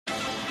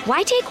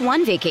Why take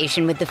one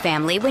vacation with the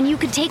family when you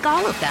could take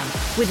all of them?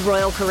 With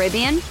Royal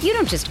Caribbean, you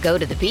don't just go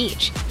to the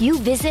beach. You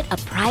visit a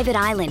private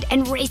island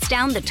and race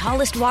down the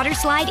tallest water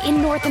slide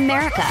in North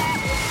America.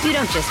 You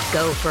don't just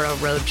go for a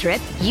road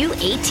trip. You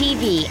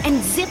ATV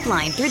and zip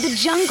line through the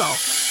jungle.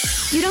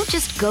 You don't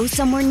just go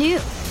somewhere new.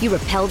 You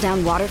rappel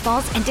down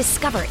waterfalls and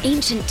discover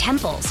ancient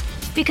temples.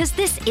 Because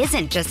this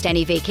isn't just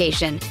any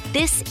vacation.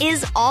 This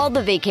is all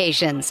the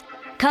vacations.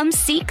 Come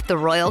seek the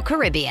Royal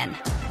Caribbean.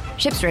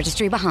 Ships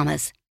Registry,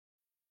 Bahamas.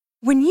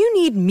 When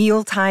you need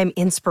mealtime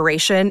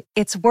inspiration,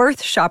 it's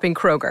worth shopping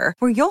Kroger,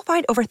 where you'll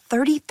find over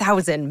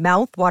 30,000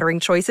 mouth-watering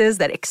choices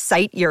that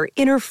excite your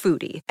inner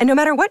foodie. And no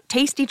matter what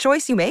tasty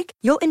choice you make,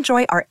 you'll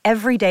enjoy our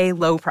everyday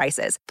low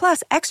prices,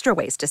 plus extra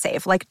ways to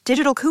save, like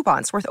digital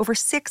coupons worth over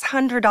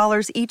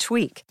 $600 each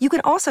week. You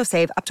can also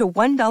save up to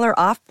 $1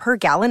 off per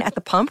gallon at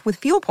the pump with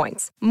fuel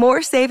points.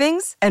 More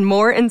savings and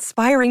more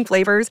inspiring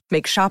flavors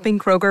make shopping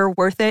Kroger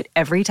worth it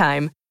every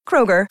time.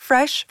 Kroger,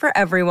 fresh for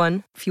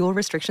everyone. Fuel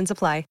restrictions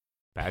apply.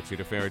 Patsy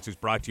Interference is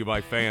brought to you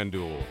by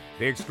FanDuel,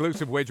 the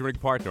exclusive wagering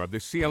partner of the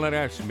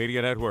CLNS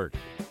Media Network.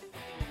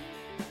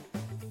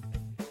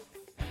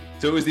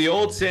 So as the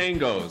old saying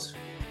goes,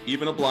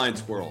 even a blind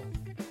squirrel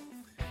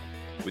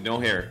with no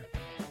hair,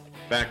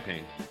 back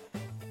pain,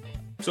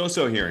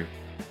 so-so hearing,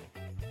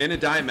 and a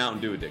Diet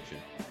Mountain Dew addiction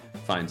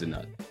finds a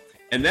nut.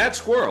 And that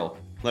squirrel,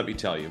 let me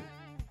tell you,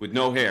 with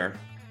no hair,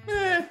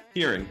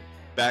 hearing,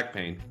 back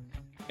pain,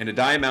 and a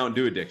Diet Mountain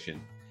Dew addiction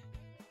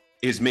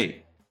is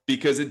me.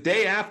 Because a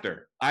day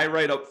after I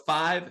write up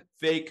 5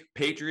 fake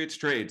Patriots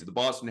trades at the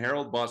Boston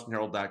Herald,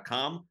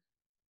 bostonherald.com,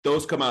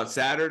 those come out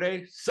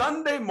Saturday.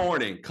 Sunday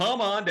morning,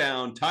 come on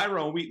down,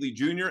 Tyrone Wheatley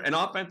Jr., an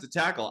offensive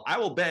tackle I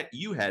will bet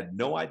you had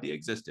no idea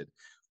existed.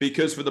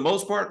 Because for the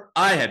most part,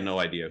 I had no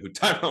idea who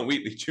Tyrone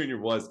Wheatley Jr.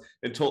 was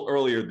until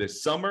earlier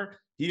this summer.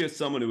 He is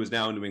someone who is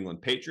now a New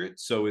England Patriot.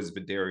 So is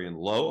Vidarian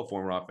Lowe, a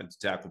former offensive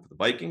tackle for the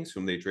Vikings,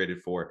 whom they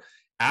traded for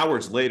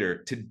hours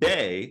later.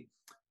 Today,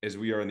 as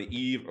we are on the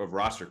eve of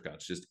roster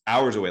cuts, just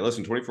hours away, less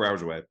than 24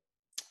 hours away,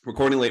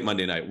 recording late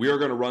Monday night, we are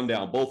going to run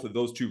down both of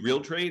those 2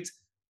 real trades,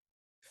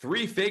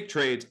 3 fake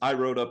trades I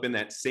wrote up in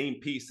that same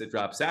piece that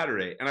dropped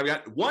Saturday, and I've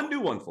got one new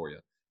one for you.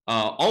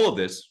 All of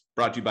this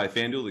brought to you by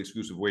FanDuel, the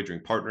exclusive wagering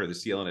partner of the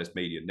CLNS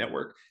Media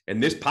Network,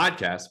 and this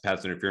podcast,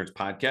 Pass Interference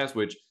Podcast,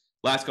 which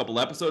last couple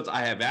episodes I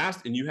have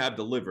asked and you have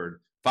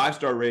delivered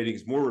 5-star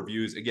ratings, more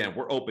reviews. Again,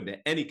 we're open to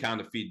any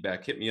kind of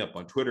feedback. Hit me up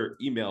on Twitter,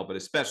 email, but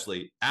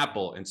especially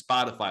Apple and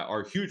Spotify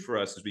are huge for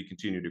us as we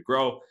continue to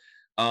grow.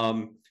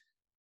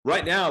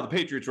 Right now, the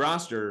Patriots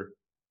roster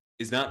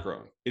is not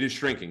growing. It is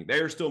shrinking. They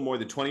are still more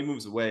than 20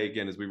 moves away,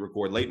 again, as we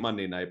record late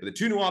Monday night. But the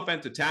 2 new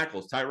offensive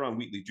tackles, Tyrone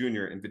Wheatley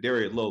Jr. and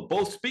Vidarian Lowe,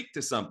 both speak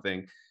to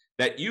something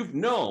that you've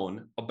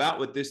known about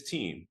with this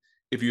team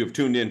if you have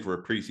tuned in for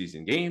a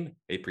preseason game,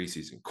 a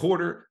preseason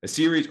quarter, a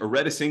series, or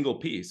read a single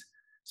piece.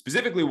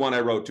 Specifically one I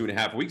wrote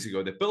 2.5 weeks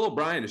ago, that Bill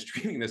O'Brien is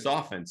treating this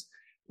offense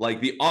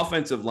like the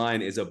offensive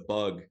line is a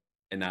bug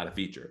and not a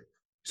feature.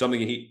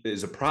 Something he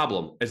is a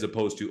problem as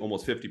opposed to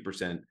almost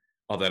 50%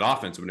 of that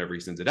offense whenever he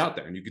sends it out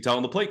there. And you can tell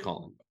in the play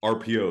calling,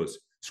 RPOs,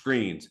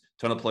 screens,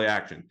 ton of play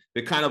action,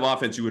 the kind of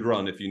offense you would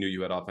run if you knew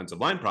you had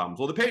offensive line problems.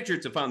 Well, the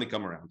Patriots have finally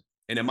come around.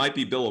 And it might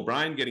be Bill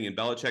O'Brien getting in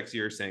Belichick's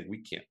ear saying, we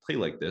can't play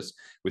like this,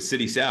 with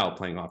City Sal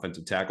playing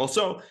offensive tackle.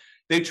 So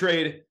they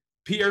trade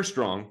Pierre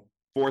Strong,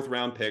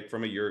 4th-round pick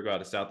from a year ago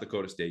out of South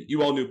Dakota State.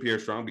 You all knew Pierre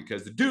Strong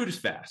because the dude is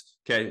fast,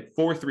 okay?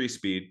 4.3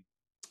 speed.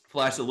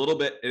 Flashed a little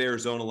bit at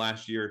Arizona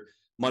last year.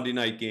 Monday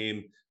night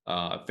game,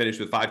 finished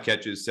with 5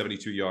 catches,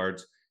 72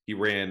 yards. He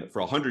ran for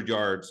 100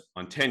 yards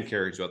on 10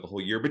 carries throughout the whole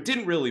year, but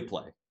didn't really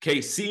play.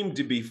 Okay, seemed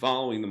to be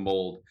following the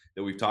mold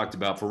that we've talked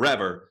about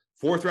forever.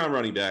 4th-round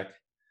running back,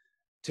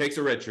 takes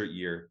a redshirt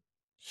year,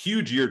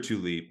 huge year 2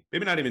 leap.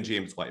 Maybe not even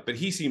James White, but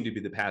he seemed to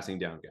be the passing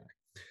down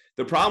guy.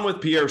 The problem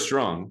with Pierre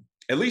Strong,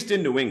 at least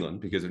in New England,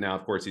 because now,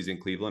 of course, he's in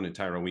Cleveland and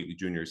Tyrone Wheatley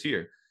Jr. is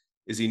here,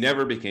 is he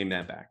never became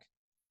that back.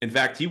 In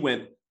fact, he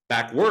went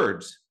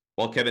backwards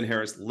while Kevin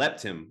Harris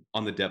leapt him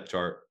on the depth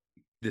chart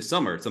this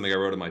summer. It's something I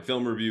wrote in my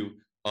film review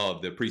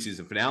of the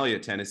preseason finale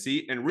at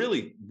Tennessee, and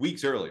really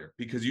weeks earlier,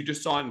 because you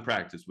just saw it in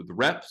practice with the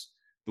reps,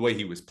 the way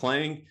he was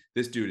playing.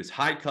 This dude is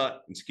high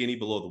cut and skinny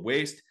below the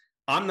waist.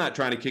 I'm not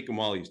trying to kick him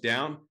while he's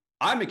down.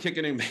 I've been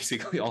kicking him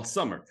basically all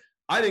summer.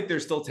 I think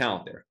there's still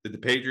talent there that the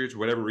Patriots, for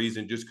whatever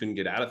reason, just couldn't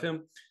get out of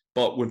him.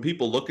 But when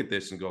people look at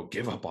this and go,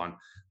 give up on,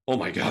 oh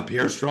my God,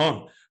 Pierre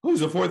Strong,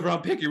 who's a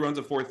 4th-round pick? He runs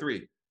a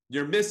 4.3.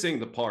 You're missing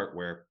the part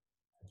where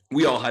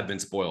we all have been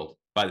spoiled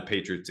by the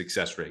Patriots'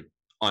 success rate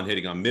on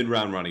hitting on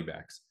mid-round running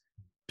backs.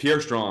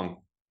 Pierre Strong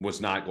was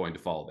not going to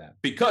follow that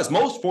because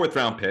most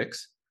 4th-round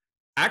picks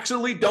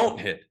actually don't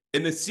hit.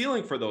 And the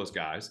ceiling for those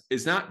guys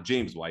is not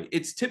James White.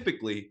 It's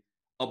typically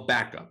a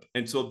backup.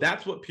 And so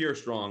that's what Pierre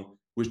Strong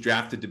was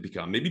drafted to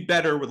become. Maybe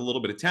better with a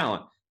little bit of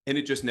talent. And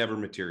it just never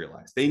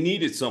materialized. They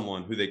needed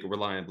someone who they could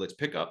rely on blitz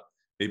pickup,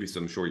 maybe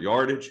some short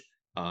yardage,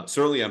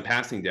 certainly on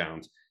passing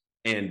downs.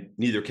 And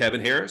neither Kevin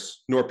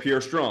Harris nor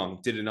Pierre Strong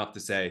did enough to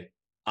say,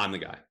 I'm the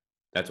guy.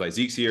 That's why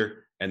Zeke's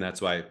here, and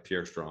that's why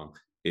Pierre Strong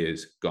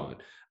is gone.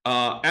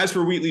 As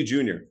for Wheatley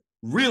Jr.,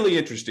 really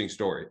interesting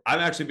story.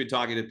 I've actually been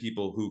talking to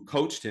people who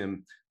coached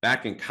him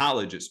back in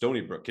college at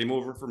Stony Brook, came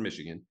over from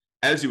Michigan.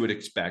 As you would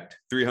expect,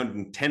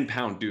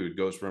 310-pound dude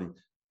goes from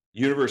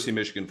University of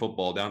Michigan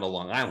football down to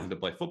Long Island to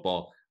play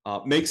football,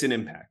 makes an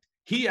impact.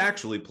 He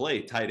actually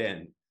played tight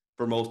end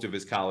for most of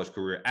his college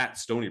career at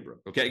Stony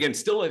Brook. Okay, again,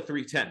 still at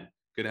 310.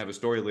 Going to have a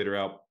story later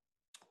out.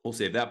 We'll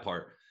save that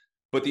part.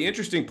 But the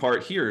interesting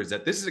part here is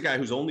that this is a guy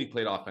who's only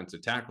played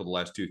offensive tackle the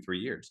last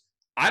 2-3 years.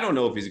 I don't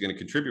know if he's going to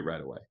contribute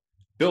right away.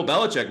 Bill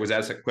Belichick was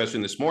asked that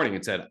question this morning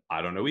and said,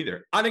 I don't know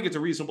either. I think it's a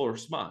reasonable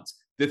response.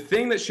 The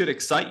thing that should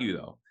excite you,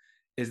 though,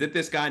 is that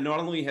this guy not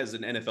only has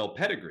an NFL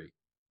pedigree,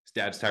 his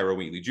dad's Tyrone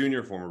Wheatley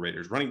Jr., former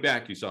Raiders running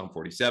back. You saw him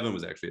 47,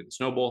 was actually at the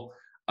Snow Bowl.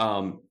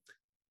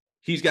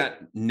 He's got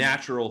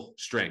natural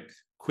strength,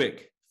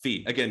 quick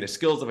feet. Again, the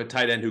skills of a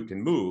tight end who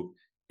can move,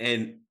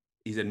 and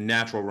he's a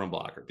natural run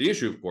blocker. The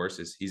issue, of course,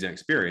 is he's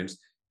inexperienced,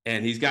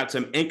 and he's got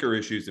some anchor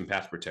issues in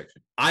pass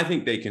protection. I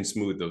think they can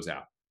smooth those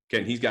out.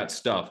 Again, he's got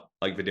stuff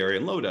like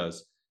Vidarian Lowe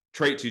does,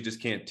 traits you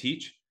just can't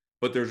teach,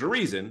 but there's a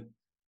reason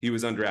he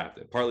was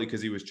undrafted, partly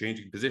because he was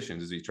changing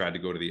positions as he tried to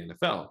go to the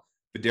NFL.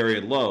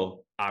 Vidarian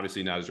Lowe,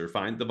 obviously not as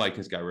refined. The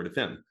Vikings got rid of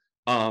him.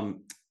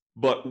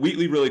 But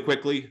Wheatley, really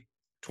quickly,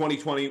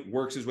 2020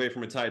 works his way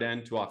from a tight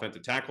end to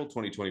offensive tackle.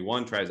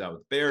 2021 tries out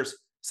with the Bears,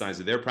 signs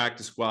to their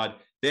practice squad.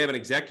 They have an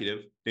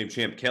executive named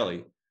Champ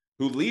Kelly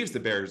who leaves the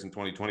Bears in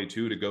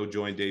 2022 to go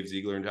join Dave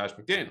Ziegler and Josh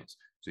McDaniels.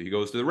 So he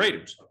goes to the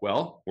Raiders.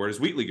 Well, where does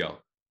Wheatley go?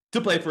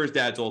 To play for his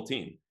dad's old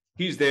team.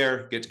 He's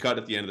there, gets cut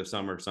at the end of the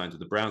summer, signs with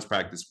the Browns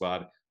practice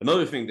squad.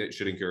 Another thing that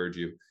should encourage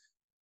you,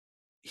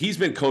 he's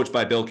been coached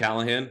by Bill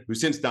Callahan, who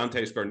since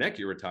Dante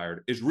Scarnecchia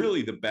retired, is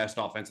really the best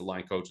offensive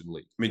line coach in the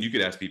league. I mean, you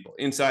could ask people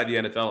inside the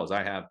NFL, as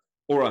I have,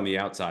 or on the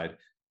outside,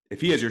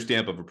 if he has your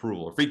stamp of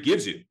approval, or if he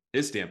gives you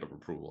his stamp of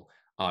approval,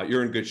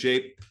 you're in good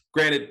shape.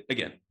 Granted,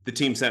 again, the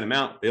team sent him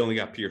out. They only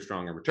got Pierre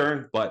Strong in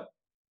return, but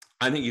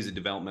I think he's a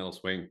developmental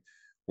swing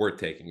worth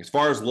taking. As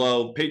far as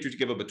Lowe, Patriots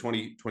give up a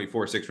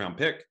 2024 sixth-round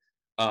pick.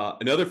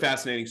 Another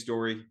fascinating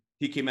story,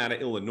 he came out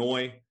of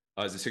Illinois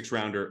as a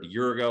sixth-rounder a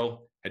year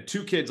ago, had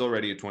 2 kids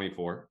already at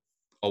 24,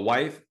 a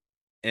wife,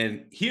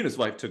 and he and his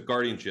wife took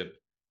guardianship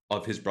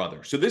of his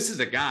brother. So this is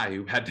a guy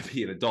who had to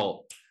be an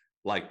adult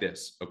like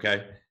this,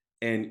 okay?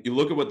 And you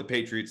look at what the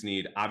Patriots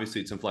need.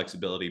 Obviously, it's some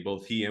flexibility.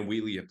 Both he and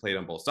Wheatley have played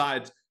on both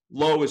sides.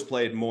 Lowe has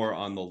played more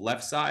on the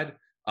left side.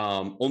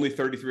 Only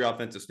 33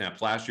 offensive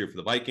snaps last year for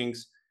the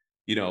Vikings.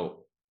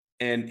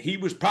 And he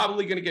was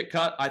probably going to get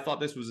cut. I thought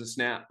this was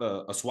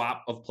a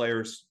swap of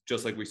players,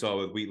 just like we saw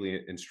with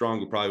Wheatley and Strong,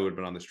 who probably would have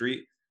been on the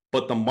street.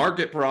 But the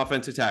market for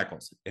offensive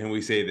tackles, and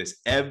we say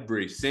this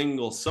every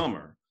single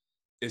summer,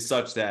 is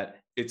such that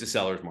it's a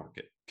seller's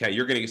market. Okay,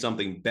 you're going to get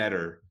something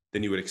better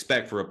than you would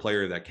expect for a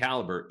player of that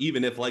caliber,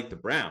 even if, like the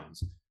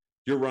Browns,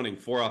 you're running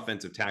 4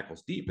 offensive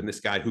tackles deep. And this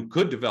guy who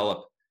could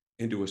develop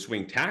into a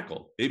swing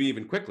tackle, maybe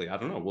even quickly, I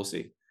don't know, we'll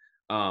see,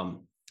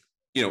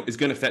 is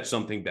going to fetch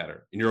something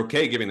better. And you're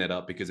okay giving that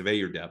up because of A,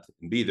 your depth,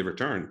 and B, the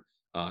return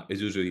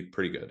is usually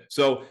pretty good.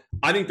 So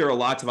I think there are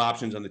lots of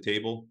options on the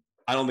table.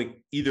 I don't think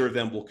either of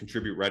them will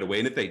contribute right away.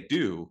 And if they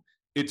do,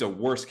 it's a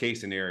worst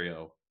case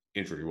scenario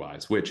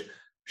injury-wise, which,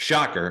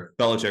 shocker,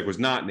 Belichick was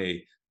not in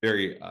a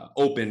very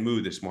open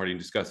mood this morning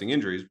discussing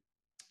injuries.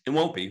 It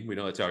won't be. We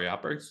know that's how he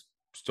operates.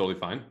 It's totally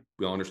fine.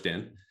 We all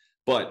understand.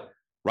 But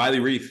Riley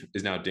Reif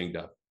is now dinged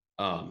up.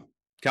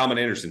 Calvin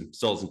Anderson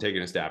still hasn't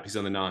taken a snap. He's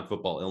on the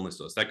non-football illness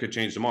list. That could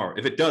change tomorrow.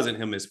 If it doesn't,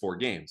 he'll miss 4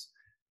 games.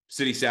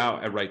 Sidney Sow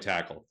at right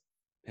tackle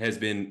has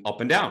been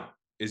up and down,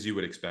 as you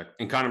would expect.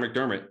 And Connor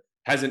McDermott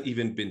hasn't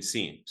even been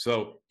seen.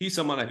 So he's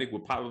someone I think will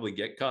probably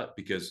get cut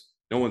because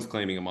no one's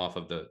claiming him off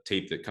of the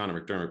tape that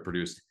Connor McDermott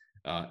produced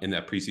in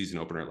that preseason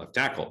opener at left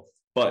tackle.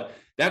 But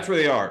that's where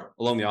they are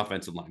along the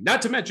offensive line.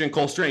 Not to mention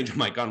Cole Strange and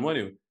Mike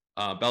Onwenu.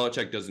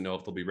 Belichick doesn't know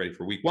if they'll be ready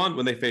for week 1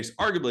 when they face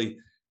arguably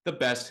the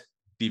best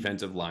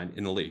defensive line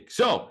in the league.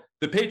 So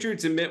the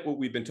Patriots admit what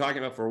we've been talking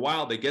about for a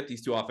while. They get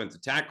these 2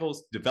 offensive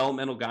tackles,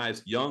 developmental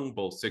guys, young,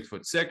 both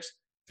 6'6",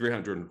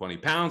 320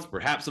 pounds,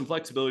 perhaps some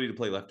flexibility to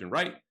play left and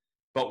right,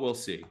 but we'll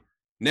see.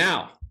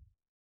 Now,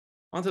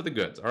 onto the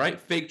goods, all right?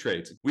 Fake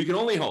trades. We can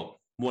only hope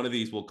one of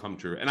these will come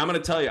true. And I'm going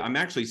to tell you, I'm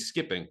actually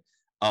skipping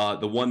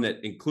the one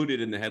that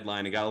included in the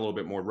headline and got a little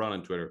bit more run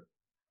on Twitter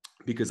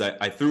because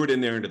I threw it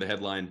in there into the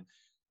headline,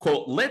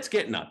 quote, "Let's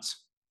get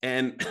nuts."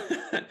 And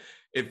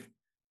if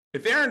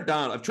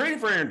trading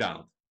for Aaron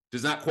Donald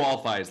does not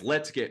qualify as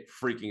let's get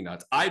freaking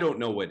nuts, I don't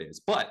know what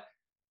is. But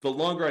the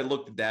longer I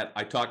looked at that,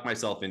 I talked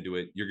myself into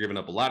it. You're giving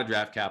up a lot of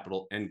draft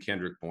capital and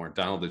Kendrick Bourne.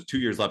 Donald, there's 2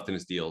 years left in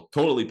his deal.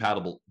 Totally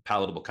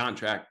palatable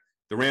contract.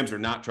 The Rams are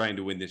not trying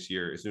to win this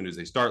year. As soon as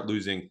they start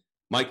losing,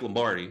 Mike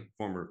Lombardi,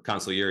 former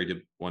consigliere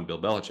to one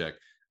Bill Belichick,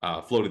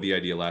 floated the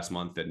idea last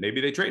month that maybe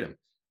they trade him.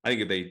 I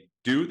think if they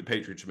do, the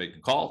Patriots should make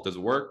a call. Does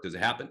it work? Does it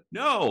happen?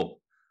 No,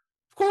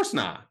 of course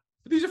not.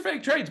 But these are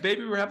fake trades,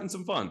 baby. We're having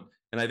some fun.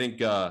 And I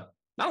think not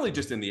only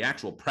just in the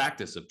actual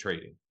practice of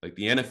trading, like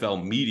the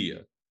NFL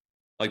media,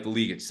 like the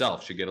league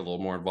itself should get a little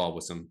more involved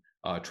with some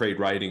trade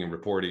writing and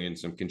reporting and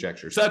some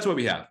conjecture. So that's what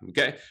we have,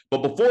 okay?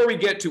 But before we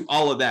get to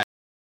all of that,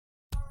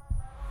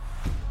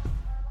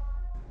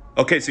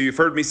 okay, so you've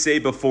heard me say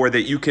before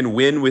that you can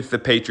win with the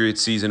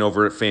Patriots season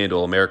over at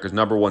FanDuel, America's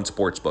 #1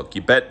 sports book.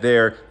 You bet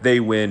there, they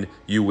win,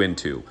 you win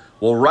too.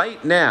 Well,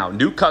 right now,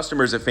 new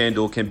customers at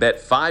FanDuel can bet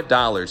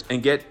 $5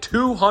 and get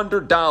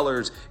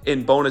 $200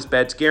 in bonus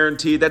bets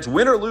guaranteed. That's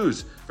win or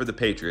lose for the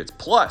Patriots.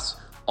 Plus,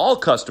 all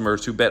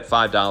customers who bet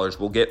 $5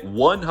 will get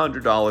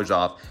 $100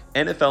 off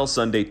NFL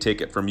Sunday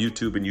Ticket from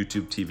YouTube and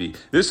YouTube TV.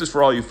 This is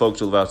for all you folks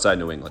who live outside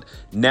New England.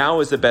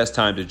 Now is the best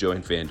time to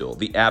join FanDuel.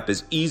 The app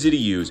is easy to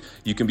use.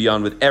 You can be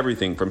on with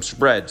everything from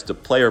spreads to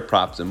player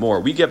props and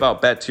more. We give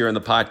out bets here in the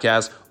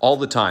podcast all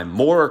the time.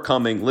 More are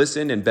coming.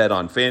 Listen and bet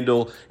on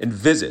FanDuel and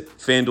visit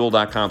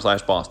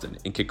FanDuel.com/Boston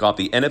and kick off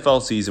the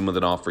NFL season with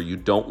an offer you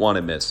don't want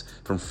to miss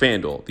from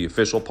FanDuel, the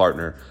official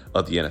partner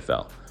of the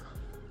NFL.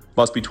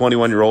 Must be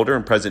 21 or older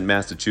and present in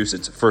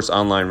Massachusetts. First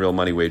online real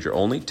money wager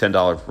only.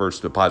 $10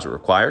 first deposit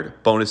required.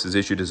 Bonus is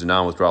issued as a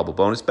non-withdrawable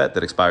bonus bet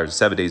that expires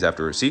 7 days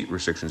after receipt.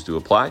 Restrictions do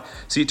apply.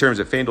 See terms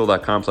at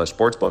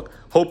FanDuel.com/sportsbook.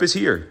 Hope is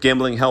here.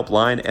 Gambling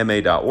helpline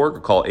ma.org or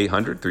call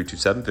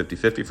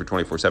 800-327-5050 for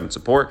 24/7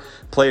 support.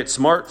 Play it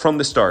smart from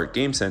the start.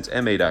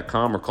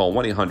 GameSenseMA.com or call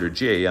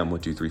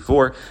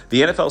 1-800-GAM-1234.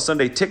 The NFL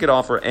Sunday Ticket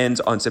offer ends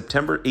on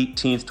September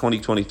 18th,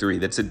 2023.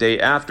 That's the day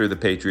after the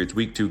Patriots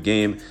Week 2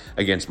 game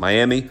against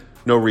Miami.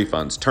 No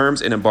refunds. Terms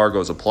and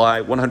embargoes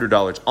apply.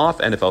 $100 off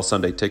NFL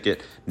Sunday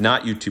Ticket,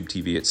 not YouTube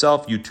TV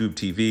itself. YouTube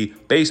TV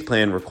base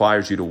plan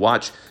requires you to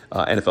watch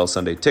NFL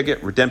Sunday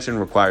Ticket. Redemption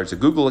requires a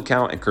Google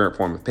account and current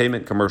form of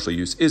payment. Commercial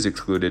use is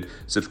excluded.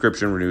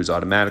 Subscription renews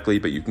automatically,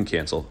 but you can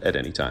cancel at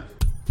any time.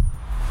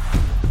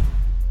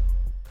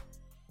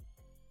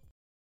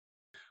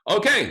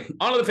 Okay,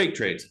 on to the fake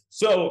trades.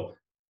 So,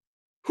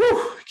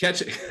 catch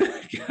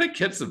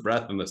the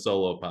breath in the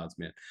solo pods,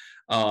 man.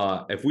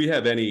 If we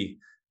have any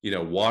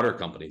water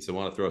companies that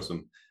want to throw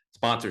some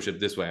sponsorship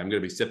this way, I'm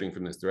going to be sipping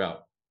from this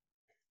throughout.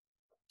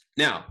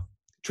 Now,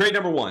 trade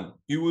number one,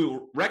 you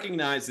will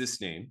recognize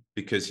this name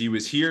because he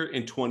was here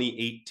in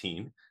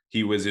 2018.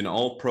 He was an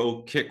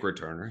all-pro kick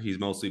returner. He's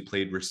mostly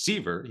played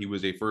receiver. He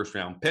was a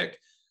first-round pick.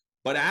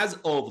 But as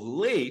of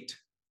late,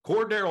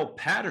 Cordero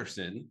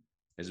Patterson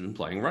has been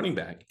playing running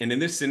back. And in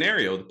this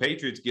scenario, the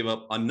Patriots give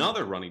up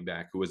another running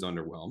back who was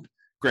underwhelmed.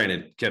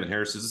 Granted, Kevin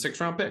Harris is a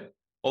 6th-round pick.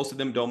 Most of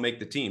them don't make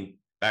the team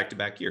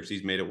back-to-back years.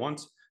 He's made it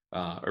once,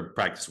 or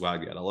practice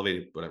swag, got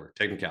elevated, whatever,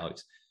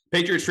 technicalities.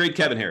 Patriots trade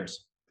Kevin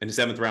Harris and a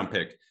 7th-round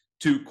pick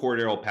to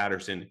Cordero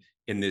Patterson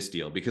in this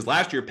deal because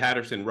last year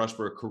Patterson rushed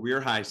for a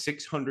career-high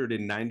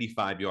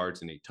 695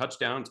 yards and 8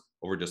 touchdowns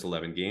over just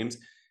 11 games.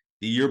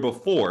 The year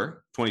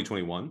before,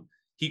 2021,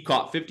 he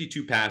caught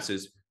 52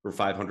 passes for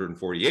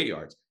 548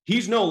 yards.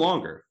 He's no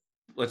longer,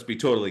 let's be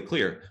totally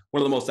clear,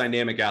 one of the most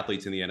dynamic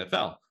athletes in the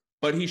NFL,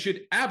 but he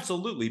should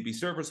absolutely be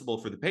serviceable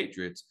for the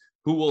Patriots,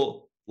 who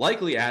will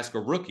likely ask a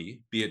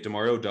rookie, be it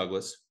Demario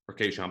Douglas or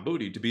Kayshon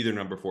Boutte, to be their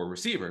number 4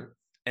 receiver.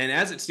 And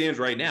as it stands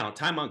right now,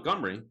 Ty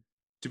Montgomery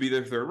to be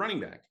their 3rd running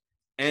back.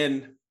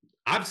 And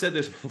I've said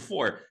this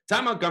before,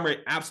 Ty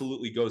Montgomery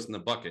absolutely goes in the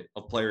bucket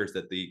of players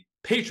that the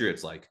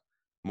Patriots like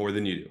more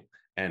than you do.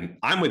 And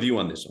I'm with you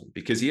on this one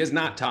because he has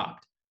not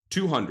topped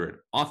 200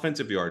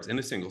 offensive yards in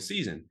a single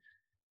season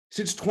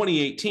since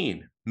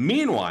 2018.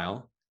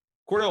 Meanwhile,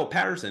 Cordero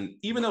Patterson,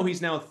 even though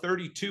he's now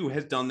 32,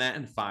 has done that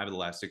in 5 of the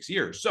last 6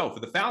 years. So for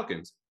the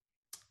Falcons,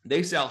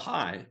 they sell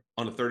high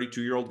on a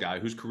 32-year-old guy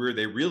whose career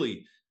they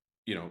really,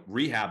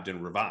 rehabbed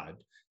and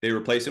revived. They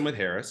replace him with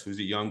Harris, who's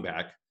a young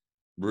back,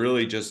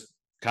 really just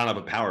kind of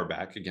a power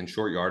back. Again,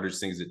 short yardage,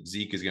 things that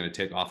Zeke is going to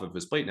take off of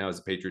his plate now as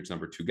the Patriots'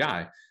 number 2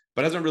 guy,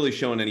 but hasn't really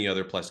shown any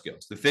other plus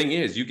skills. The thing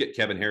is, you get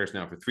Kevin Harris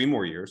now for 3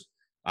 more years,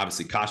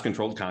 obviously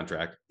cost-controlled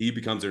contract. He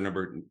becomes their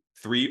number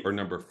 3 or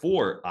number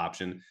 4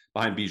 option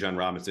behind Bijan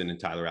Robinson and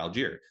Tyler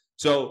Algier.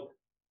 So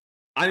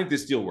I think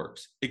this deal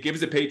works. It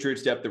gives the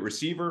Patriots depth at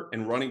receiver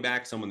and running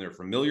back, someone they're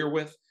familiar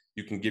with.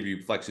 You can give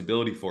you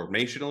flexibility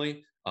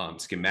formationally,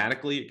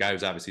 schematically, a guy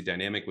who's obviously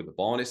dynamic with the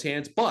ball in his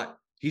hands, but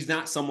he's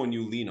not someone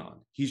you lean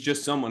on. He's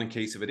just someone in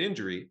case of an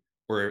injury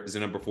or as a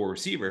number 4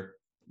 receiver,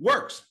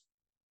 works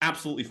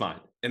absolutely fine.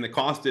 And the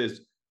cost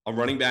is a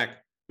running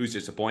back who's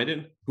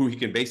disappointed, who he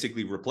can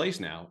basically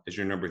replace now as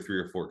your number 3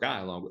 or 4 guy,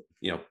 along with,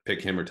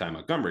 pick him or Ty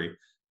Montgomery,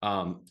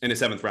 and a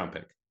 7th-round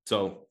pick.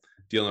 So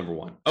deal number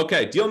 1.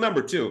 Okay, deal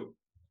number 2.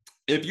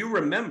 If you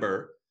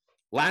remember,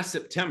 last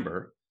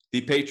September,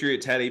 the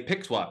Patriots had a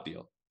pick swap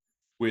deal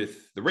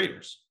with the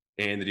Raiders.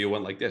 And the deal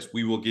went like this.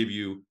 We will give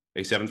you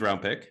a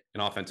 7th-round pick,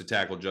 an offensive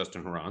tackle,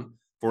 Justin Herron,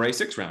 for a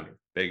 6th-rounder.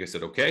 Vegas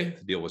said, okay,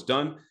 the deal was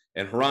done.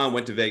 And Herron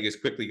went to Vegas,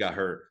 quickly got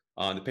hurt.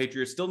 The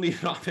Patriots still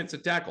needed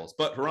offensive tackles,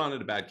 but Herron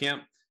had a bad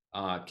camp.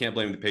 Can't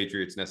blame the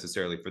Patriots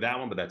necessarily for that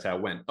one, but that's how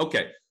it went.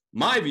 Okay,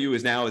 my view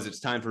is now it's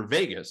time for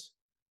Vegas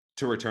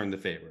to return the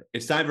favor.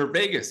 It's time for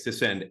Vegas to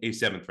send a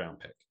 7th-round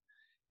pick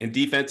and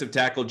defensive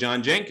tackle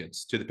John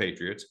Jenkins to the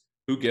Patriots,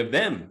 who give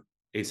them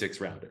a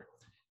 6th-rounder.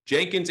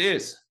 Jenkins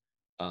is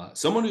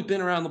someone who's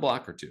been around the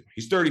block or two.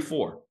 He's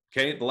 34.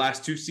 Okay, the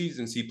last 2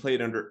 seasons he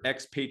played under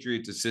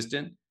ex-Patriots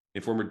assistant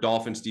and former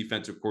Dolphins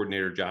defensive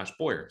coordinator Josh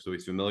Boyer. So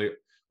he's familiar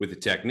with the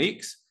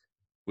techniques,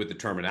 with the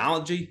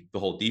terminology, the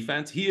whole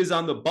defense. He is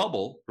on the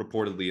bubble,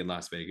 reportedly, in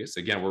Las Vegas.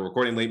 Again, we're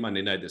recording late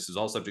Monday night. This is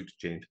all subject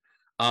to change.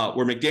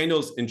 Where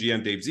McDaniels and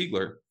GM Dave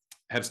Ziegler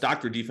have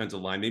stocked their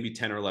defensive line, maybe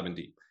 10 or 11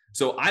 deep.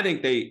 So I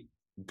think they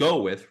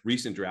go with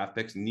recent draft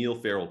picks, Neil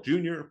Farrell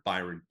Jr.,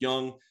 Byron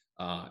Young,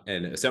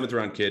 and a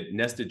 7th-round kid,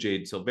 Nesta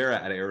Jade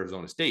Silvera out of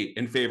Arizona State,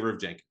 in favor of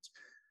Jenkins.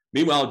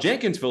 Meanwhile,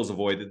 Jenkins fills a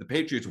void that the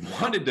Patriots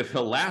wanted to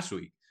fill last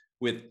week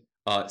with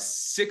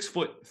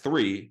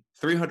 6'3",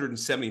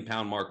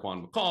 370-pound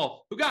Marquand McCall,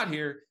 who got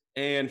here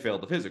and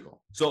failed the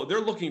physical. So they're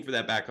looking for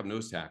that backup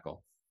nose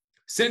tackle.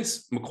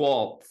 Since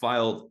McCall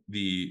filed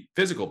the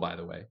physical, by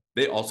the way,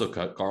 they also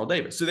cut Carl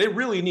Davis. So they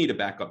really need a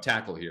backup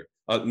tackle here,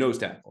 nose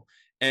tackle.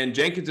 And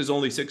Jenkins is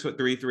only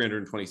 6'3",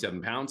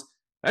 327 pounds.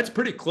 That's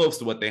pretty close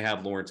to what they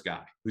have Lawrence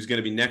Guy, who's going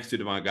to be next to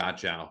Devon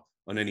Godchow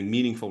on any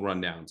meaningful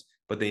rundowns.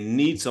 But they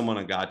need someone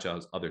on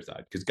Godchow's other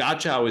side, because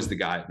Godchow is the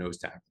guy at nose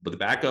tackle. But the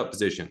backup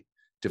position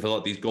to fill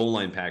out these goal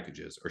line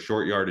packages or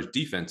short yardage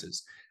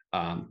defenses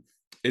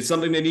is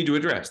something they need to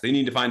address. They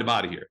need to find a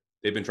body here.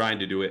 They've been trying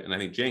to do it. And I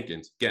think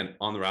Jenkins, again,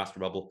 on the roster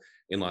bubble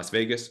in Las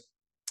Vegas,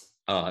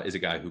 is a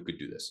guy who could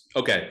do this.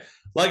 Okay.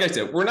 Like I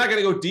said, we're not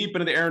going to go deep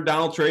into the Aaron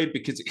Donald trade,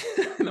 because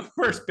in the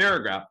first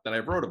paragraph that I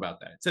wrote about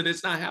that, it said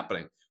it's not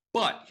happening.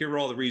 But here are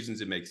all the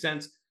reasons it makes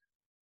sense.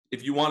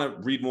 If you want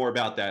to read more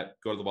about that,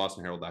 go to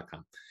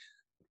thebostonherald.com.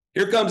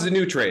 Here comes the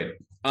new trade.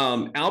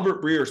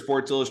 Albert Breer,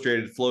 Sports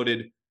Illustrated,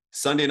 floated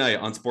Sunday night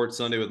on Sports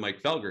Sunday with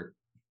Mike Felger.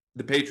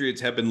 The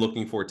Patriots have been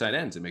looking for tight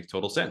ends. It makes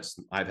total sense.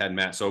 I've had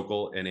Matt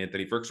Sokol and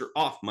Anthony Firkser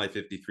off my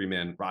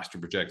 53-man roster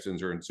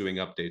projections or ensuing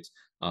updates,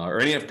 or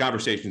any of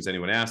conversations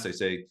anyone asks. I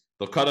say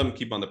they'll cut them,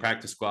 keep them on the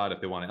practice squad. If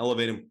they want to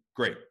elevate them,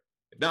 great.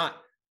 If not,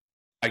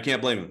 I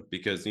can't blame them,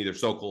 because neither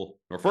Sokol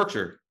nor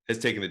Firkser has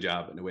taken the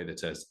job in a way that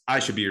says, I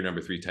should be your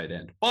number 3 tight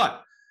end.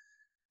 But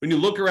when you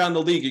look around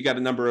the league, you got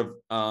a number of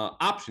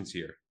options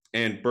here.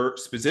 And Burt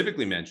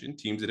specifically mentioned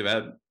teams that have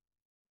had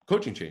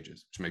coaching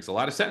changes, which makes a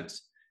lot of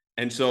sense.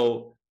 And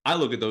so I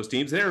look at those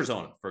teams in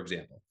Arizona, for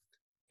example.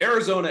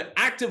 Arizona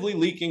actively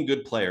leaking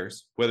good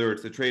players, whether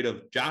it's the trade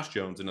of Josh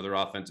Jones, another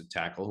offensive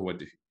tackle who went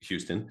to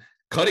Houston,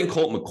 cutting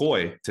Colt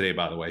McCoy today,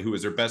 by the way, who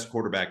is their best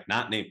quarterback,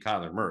 not named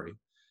Kyler Murray.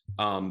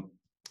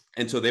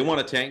 And so they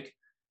want to tank.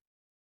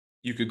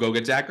 You could go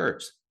get Zach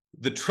Ertz.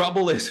 The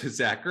trouble is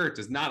Zach Ertz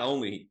is not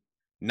only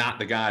not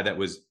the guy that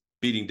was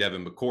beating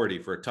Devin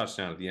McCourty for a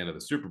touchdown at the end of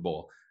the Super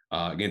Bowl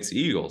against the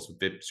Eagles,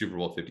 Super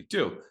Bowl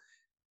 52.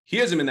 He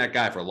hasn't been that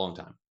guy for a long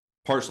time.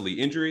 Partially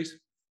injuries,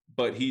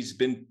 but he's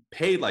been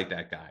paid like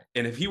that guy.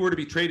 And if he were to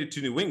be traded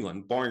to New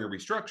England, barring a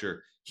restructure,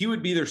 he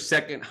would be their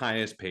second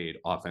highest paid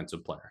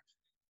offensive player.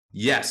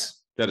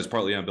 Yes, that is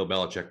partly on Bill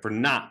Belichick for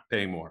not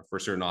paying more for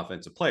certain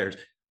offensive players.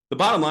 The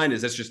bottom line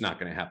is that's just not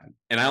going to happen.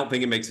 And I don't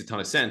think it makes a ton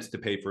of sense to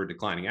pay for a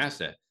declining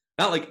asset.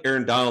 Not like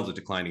Aaron Donald's a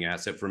declining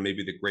asset for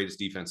maybe the greatest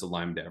defensive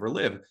lineman to ever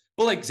live,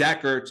 but like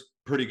Zach Ertz,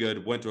 pretty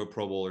good, went to a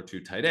Pro Bowl or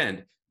 2 tight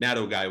end, now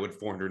to a guy with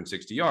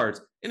 460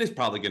 yards and is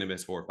probably going to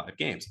miss 4 or 5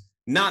 games.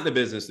 Not the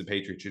business the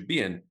Patriots should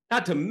be in.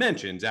 Not to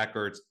mention Zach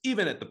Ertz,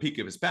 even at the peak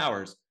of his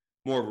powers,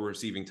 more of a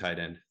receiving tight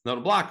end, not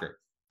a blocker.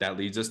 That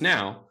leads us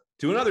now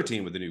to another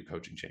team with a new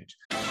coaching change.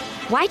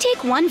 Why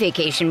take one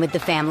vacation with the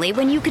family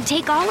when you could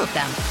take all of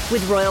them?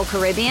 With Royal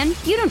Caribbean,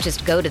 you don't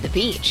just go to the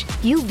beach.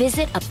 You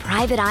visit a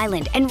private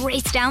island and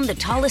race down the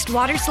tallest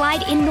water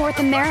slide in North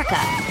America.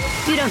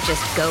 You don't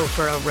just go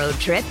for a road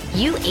trip.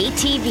 You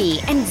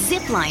ATV and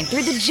zip line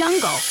through the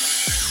jungle.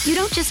 You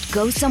don't just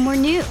go somewhere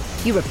new.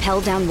 You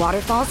rappel down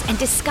waterfalls and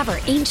discover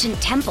ancient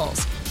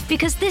temples.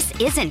 Because this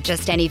isn't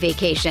just any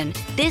vacation.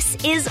 This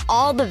is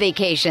all the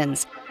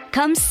vacations.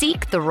 Come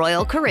seek the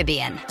Royal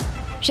Caribbean.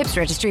 Ships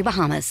Registry,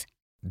 Bahamas.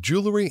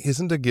 Jewelry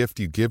isn't a gift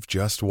you give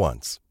just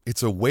once.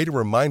 It's a way to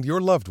remind your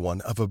loved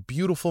one of a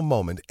beautiful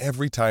moment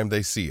every time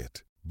they see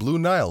it. Blue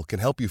Nile can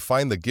help you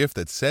find the gift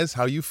that says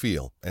how you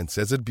feel and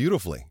says it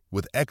beautifully,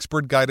 with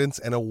expert guidance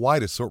and a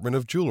wide assortment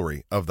of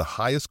jewelry of the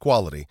highest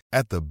quality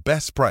at the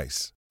best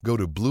price. Go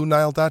to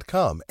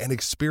BlueNile.com and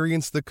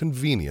experience the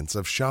convenience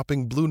of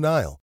shopping Blue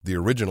Nile, the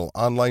original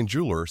online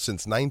jeweler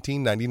since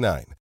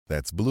 1999.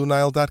 That's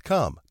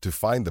BlueNile.com to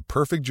find the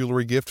perfect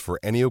jewelry gift for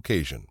any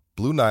occasion.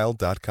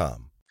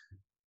 BlueNile.com.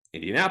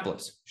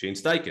 Indianapolis, Shane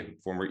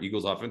Steichen, former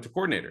Eagles offensive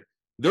coordinator.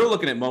 They're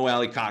looking at Mo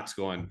Alley Cox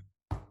going,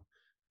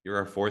 you're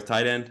our 4th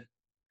tight end,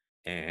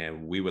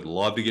 and we would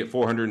love to get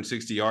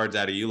 460 yards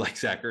out of you like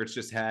Zach Ertz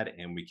just had,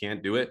 and we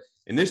can't do it.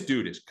 And this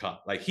dude is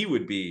cut. Like, he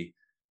would be,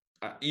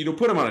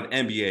 put him on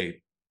an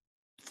NBA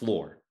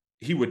floor.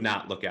 He would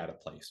not look out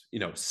of place.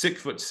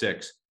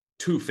 6'6",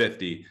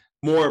 250,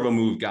 more of a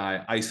move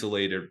guy,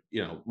 isolated,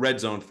 red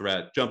zone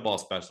threat, jump ball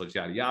specialist,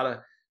 yada,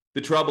 yada. The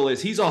trouble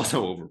is he's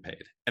also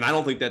overpaid. And I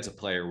don't think that's a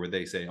player where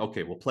they say,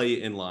 okay, we'll play you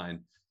in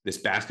line, this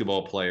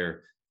basketball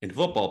player in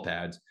football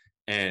pads,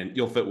 and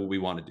you'll fit what we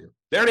want to do.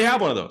 They already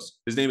have one of those.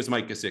 His name is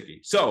Mike Gesicki.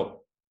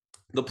 So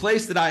the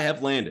place that I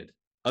have landed,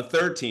 a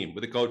 3rd team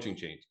with a coaching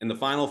change in the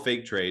final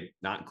fake trade,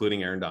 not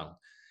including Aaron Donald,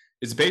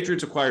 is the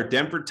Patriots acquired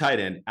Denver tight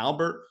end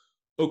Albert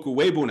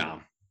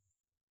Okwuegbunam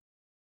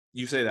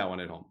You say that one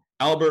at home.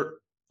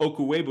 Albert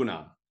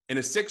Okwuegbunam and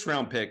a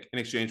 6th-round pick in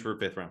exchange for a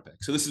 5th-round pick.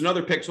 So this is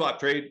another pick swap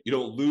trade. You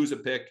don't lose a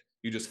pick.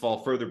 You just fall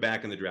further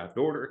back in the draft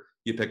order.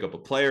 You pick up a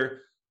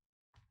player.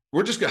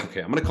 I'm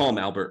going to call him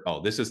Albert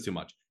O. This is too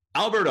much.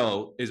 Albert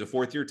O is a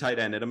 4th-year tight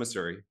end at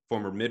Missouri,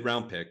 former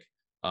mid-round pick,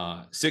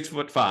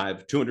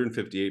 6'5",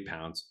 258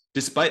 pounds.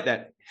 Despite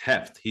that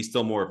heft, he's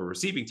still more of a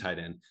receiving tight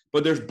end,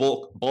 but there's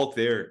bulk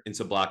there in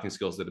some blocking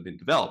skills that have been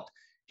developed.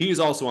 He is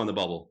also on the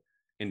bubble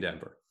in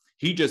Denver.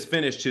 He just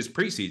finished his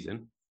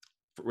preseason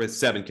with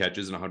 7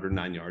 catches and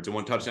 109 yards and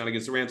 1 touchdown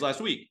against the Rams last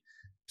week.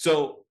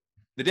 So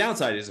the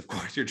downside is, of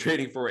course, you're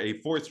trading for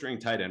a 4th-string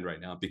tight end right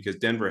now because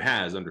Denver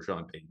has, under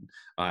Sean Payton,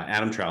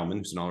 Adam Trautman,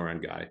 who's an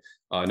all-around guy,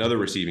 another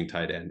receiving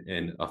tight end,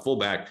 and a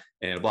fullback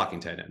and a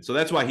blocking tight end. So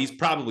that's why he's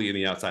probably in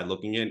the outside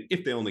looking in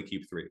if they only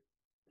keep 3.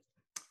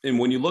 And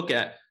when you look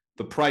at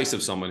the price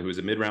of someone who is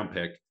a mid-round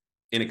pick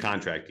in a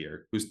contract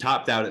year, who's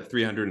topped out at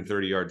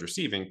 330 yards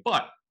receiving,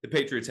 but the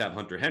Patriots have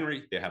Hunter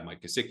Henry, they have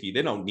Mike Gesicki,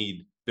 they don't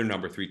need their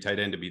number 3 tight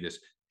end to be this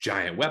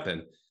giant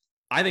weapon.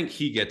 I think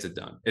he gets it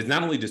done. It's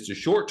not only just a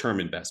short-term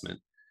investment,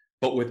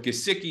 but with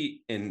Gesicki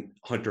and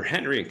Hunter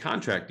Henry in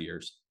contract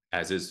years,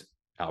 as is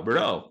Albert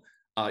O,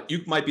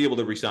 you might be able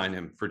to re-sign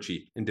him for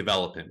cheap and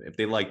develop him if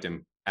they liked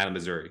him out of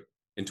Missouri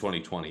in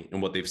 2020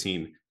 and what they've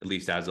seen, at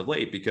least as of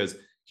late, because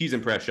he's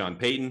impressed Sean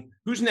Payton,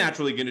 who's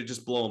naturally going to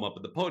just blow him up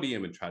at the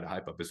podium and try to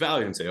hype up his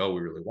value and say, oh,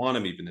 we really want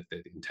him, even if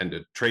they intend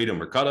to trade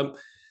him or cut him.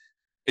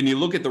 And you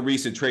look at the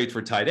recent trades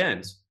for tight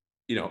ends,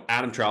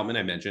 Adam Trautman,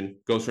 I mentioned,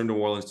 goes from New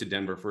Orleans to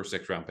Denver for a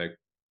 6th-round pick.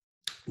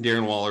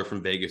 Darren Waller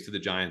from Vegas to the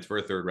Giants for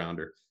a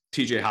 3rd-rounder.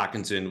 TJ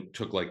Hawkinson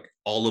took like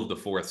all of the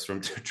 4ths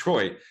from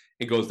Detroit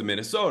and goes to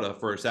Minnesota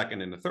for a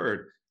 2nd and a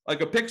 3rd. Like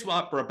a pick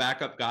swap for a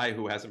backup guy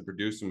who hasn't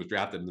produced and was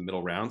drafted in the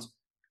middle rounds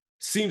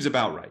seems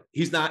about right.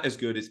 He's not as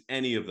good as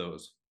any of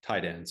those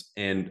tight ends.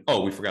 And,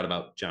 we forgot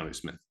about Jonnu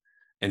Smith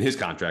and his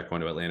contract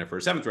going to Atlanta for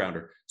a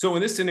 7th-rounder. So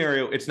in this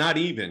scenario, it's not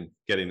even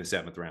getting the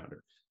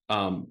 7th-rounder.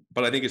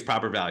 But I think it's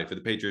proper value for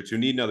the Patriots who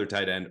need another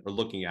tight end or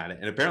looking at it.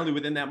 And apparently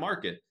within that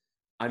market,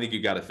 I think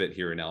you got to fit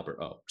here in Albert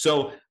O.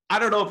 So I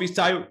don't know if he's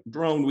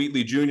Tyrone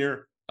Wheatley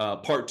Jr.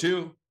 Part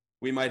 2.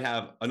 We might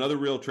have another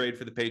real trade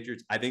for the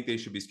Patriots. I think they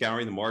should be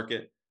scouring the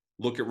market,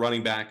 look at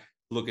running back,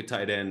 look at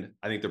tight end.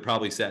 I think they're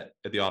probably set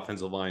at the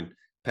offensive line,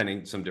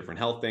 pending some different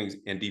health things,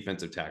 and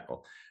defensive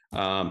tackle.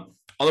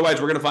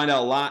 Otherwise, we're going to find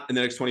out a lot in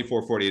the next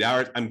 24, 48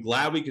 hours. I'm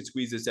glad we could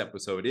squeeze this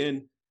episode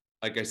in.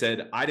 Like I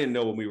said, I didn't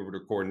know when we would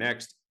record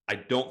next. I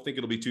don't think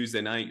it'll be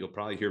Tuesday night. You'll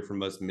probably hear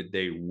from us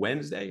midday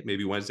Wednesday,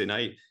 maybe Wednesday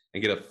night,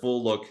 and get a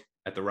full look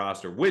at the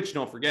roster, which,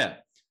 don't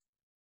forget,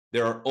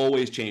 there are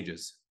always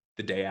changes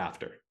the day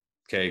after.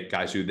 Okay,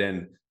 guys who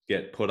then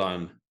get put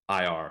on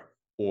IR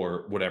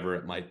or whatever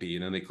it might be,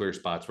 and then they clear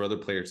spots for other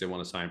players they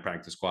want to sign,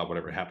 practice squad,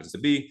 whatever it happens to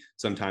be.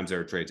 Sometimes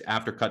there are trades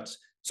after cuts.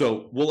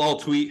 So we'll all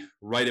tweet,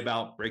 write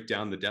about, break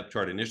down the depth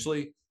chart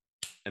initially,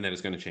 and then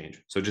it's going to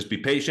change. So just be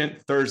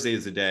patient. Thursday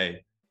is the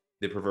day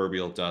the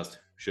proverbial dust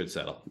should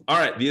settle. All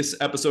right, this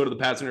episode of the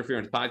Pats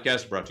Interference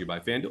Podcast brought to you by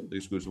FanDuel, the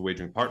exclusive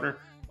wagering partner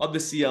of the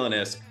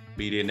CLNS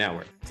Media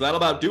Network. So that'll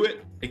about do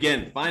it.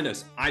 Again, find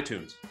us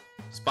iTunes,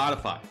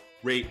 Spotify,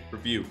 rate,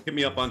 review, hit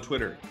me up on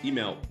Twitter,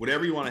 email,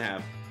 whatever you want to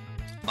have.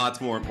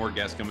 Lots more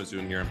guests coming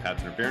soon here on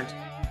Pats Interference,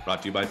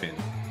 brought to you by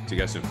FanDuel. See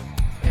you guys soon.